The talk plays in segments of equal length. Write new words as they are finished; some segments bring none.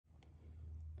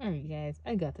Alright guys,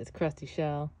 I got this crusty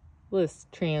shell. Let's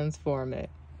transform it.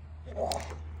 1,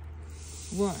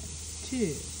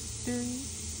 2, 3,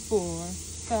 4,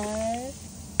 5.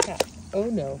 Tap. Oh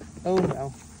no. Oh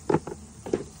no.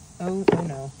 Oh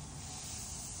no.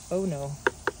 Oh no.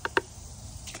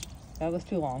 That was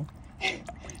too long.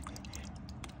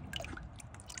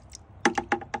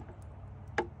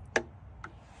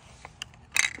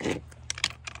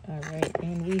 Alright,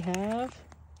 and we have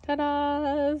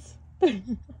ta-da's!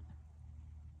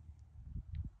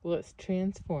 Let's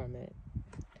transform it.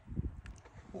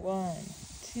 1,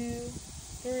 2,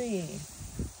 3.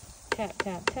 Tap,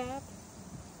 tap, tap.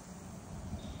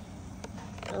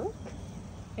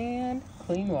 And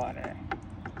clean water.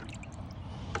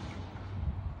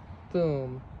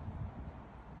 Boom.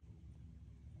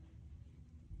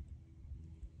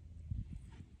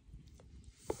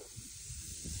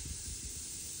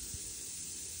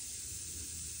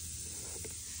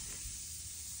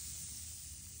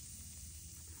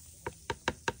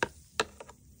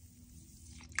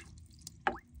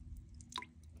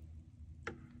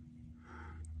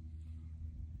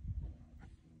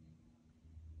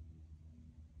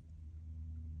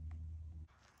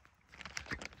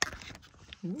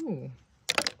 Ooh,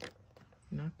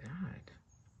 not bad.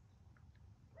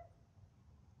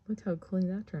 Look how clean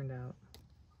that turned out.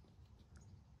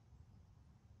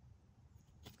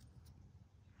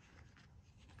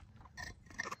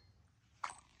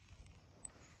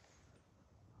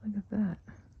 Look at that.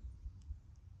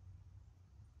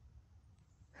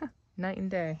 Huh, night and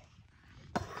day.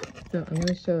 So I'm going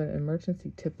to show an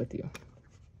emergency tip with you.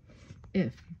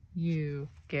 If you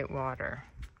get water,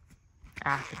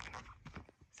 acid.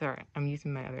 Sorry, I'm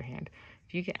using my other hand.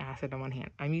 If you get acid on one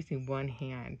hand, I'm using one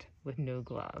hand with no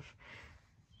glove.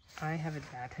 I have a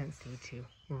bad tendency to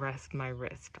rest my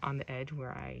wrist on the edge where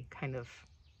I kind of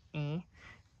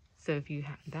So if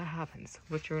that happens,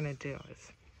 what you're gonna do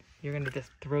is you're gonna just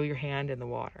throw your hand in the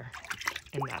water,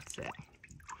 and that's it.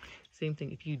 Same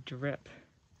thing if you drip.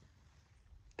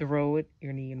 Throw it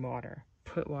your knee in water.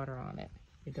 Put water on it.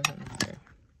 It doesn't matter.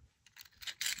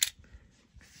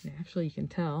 And actually, you can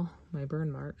tell my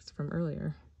burn marks from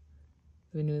earlier.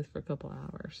 I've been doing this for a couple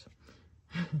hours.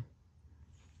 All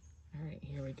right,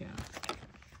 here we go.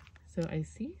 So I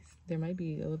see there might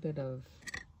be a little bit of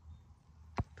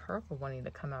purple wanting to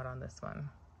come out on this one.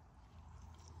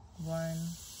 1,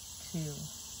 2,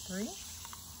 3.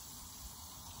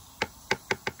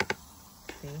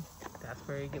 See, that's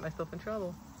where you get myself in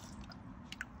trouble.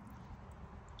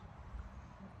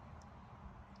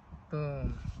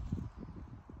 Boom.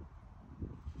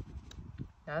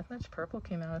 Not as much purple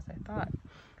came out as I thought.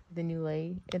 Then you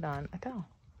lay it on a towel.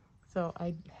 So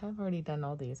I have already done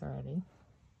all these already.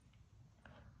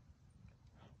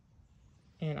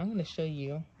 And I'm going to show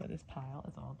you what this pile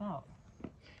is all about.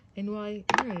 And why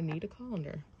you're going to need a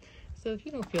colander. So if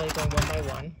you don't feel like going one by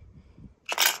one,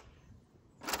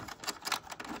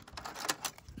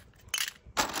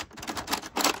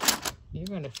 you're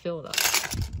going to fill it up.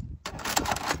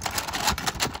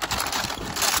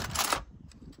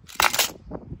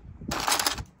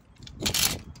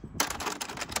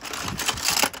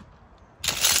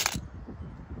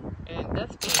 And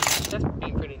that's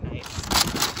being pretty nice.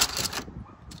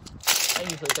 I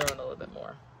usually throw in a little bit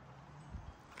more.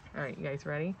 All right, you guys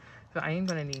ready? So I am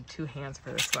going to need 2 hands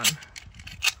for this one.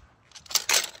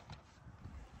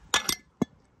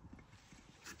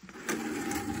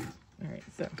 All right,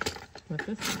 so with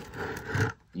this one,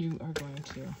 you are going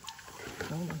to,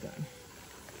 oh my God.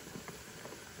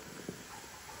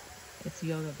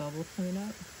 See all the bubbles coming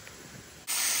up?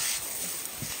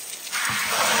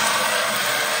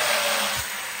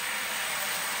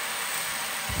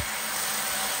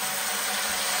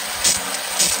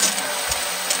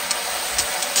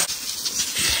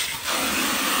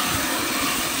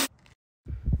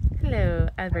 Hello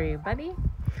everybody.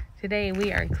 Today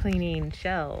we are cleaning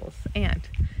shells, and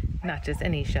not just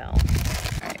any shell.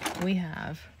 Alright, we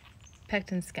have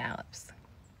pecten scallops.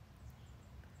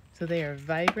 So they are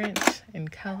vibrant in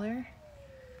color.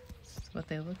 This is what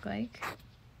they look like.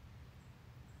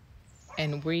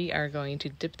 And we are going to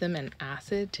dip them in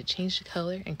acid to change the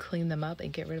color and clean them up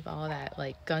and get rid of all that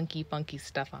like gunky, funky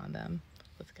stuff on them.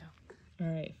 Let's go.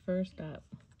 Alright, first up.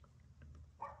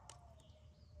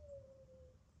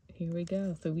 Here we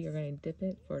go. So we are going to dip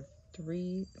it for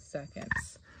 3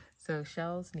 seconds. So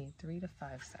shells need 3 to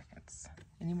 5 seconds.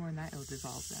 Any more than that, it'll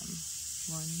dissolve them.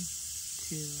 1,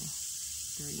 2,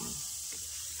 3.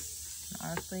 And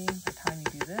honestly, by the time you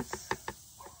do this,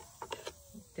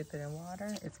 dip it in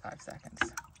water, it's 5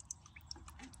 seconds.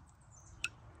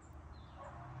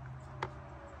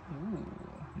 Ooh,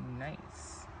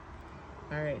 nice.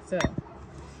 All right, so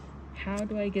how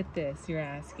do I get this, you're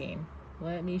asking?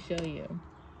 Let me show you.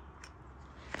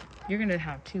 You're gonna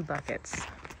have 2 buckets.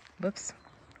 Whoops,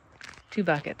 2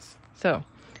 buckets. So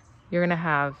you're gonna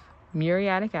have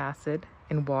muriatic acid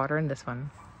and water in this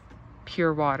one,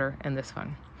 pure water in this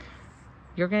one.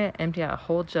 You're gonna empty out a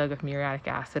whole jug of muriatic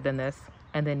acid in this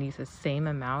and then use the same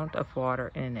amount of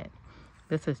water in it.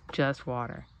 This is just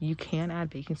water. You can add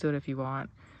baking soda if you want.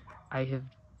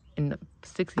 In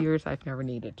 6 years, I've never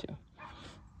needed to.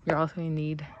 You're also gonna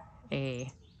need a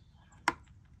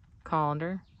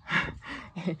colander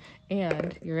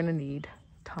and you're gonna need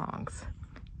tongs.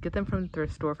 Get them from the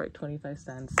thrift store for like 25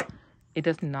 cents. It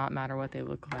does not matter what they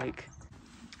look like.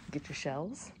 Get your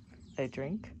shells, a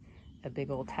drink, a big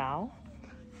old towel.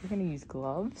 You're gonna use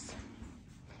gloves.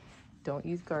 Don't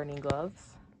use gardening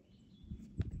gloves.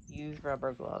 Use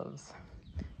rubber gloves.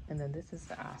 And then this is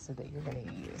the acid that you're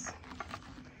gonna use.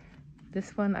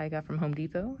 This one I got from Home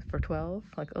Depot for 12,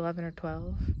 like 11 or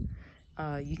 12.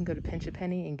 You can go to Pinch a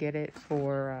Penny and get it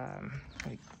for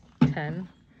like 10.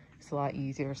 It's a lot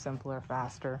easier, simpler,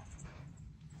 faster.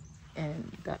 And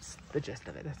that's the gist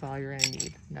of it. That's all you're gonna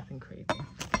need. Nothing crazy. All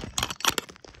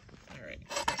right.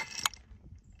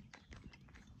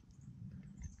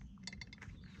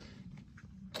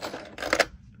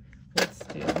 Let's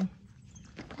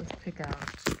pick out.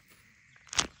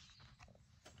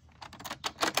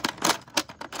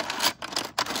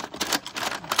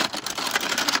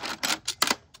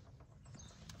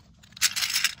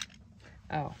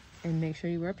 Oh, and make sure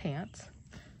you wear pants.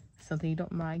 Something you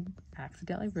don't mind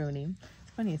accidentally ruining.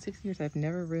 It's funny, in 6 years I've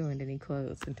never ruined any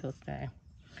clothes until today.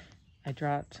 I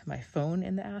dropped my phone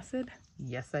in the acid.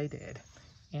 Yes, I did.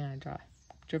 And I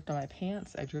dripped on my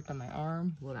pants. I dripped on my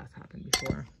arm. Well, that's happened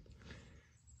before.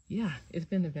 Yeah, it's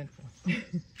been eventful. All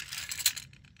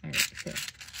right, so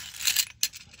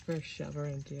first shell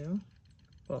we're gonna do,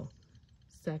 well,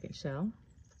 second shell.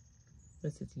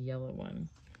 This is yellow one.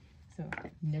 So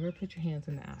never put your hands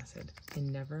in the acid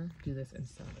and never do this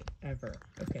inside, ever.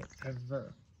 Okay,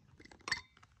 ever.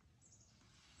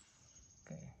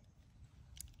 Okay.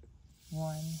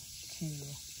 1, 2,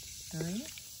 3.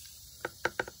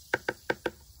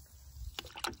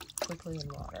 Quickly in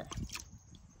water.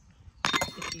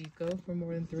 If you go for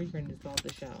more than 3, you're going to dissolve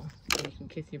the shell. And you can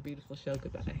kiss your beautiful shell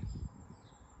goodbye.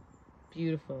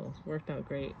 Beautiful. Worked out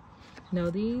great. Now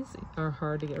these are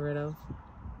hard to get rid of.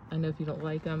 I know if you don't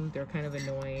like them, they're kind of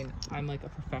annoying. I'm like a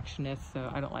perfectionist,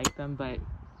 so I don't like them. But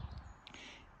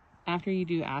after you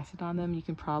do acid on them, you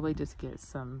can probably just get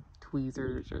some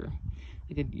tweezers or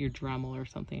like your Dremel or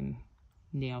something,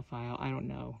 nail file. I don't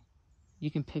know. You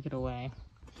can pick it away.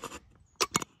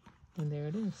 And there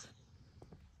it is.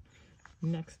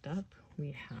 Next up,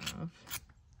 we have,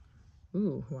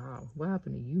 ooh, wow, what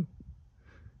happened to you?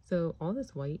 So all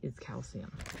this white is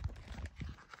calcium.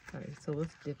 All right, so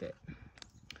let's dip it.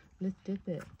 Let's dip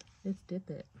it. Let's dip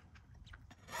it.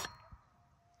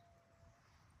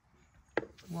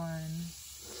 1,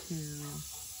 2,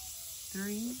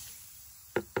 3.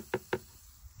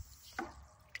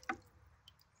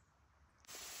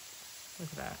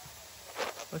 Look at that.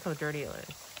 Look how dirty it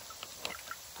is.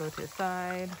 Go to the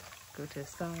side. Go to the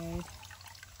side.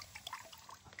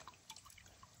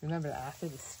 Remember, the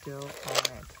acid is still on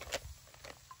it.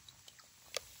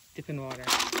 Dip in water.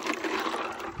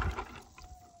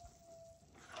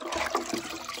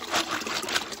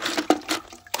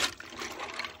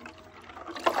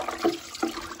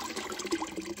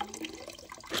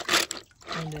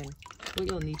 And then what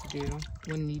you'll need to do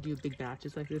when you do big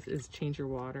batches like this is change your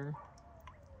water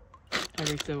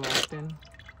every so often.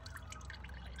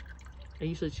 I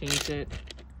usually change it,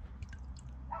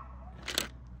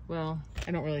 well,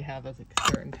 I don't really have a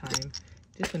certain time.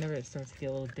 Just whenever it starts to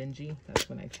get a little dingy, that's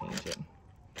when I change it.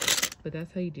 But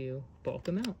that's how you do bulk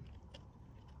them out.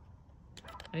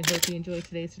 I hope you enjoyed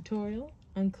today's tutorial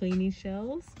on cleaning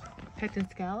shells, protecting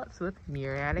scallops with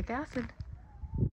muriatic acid.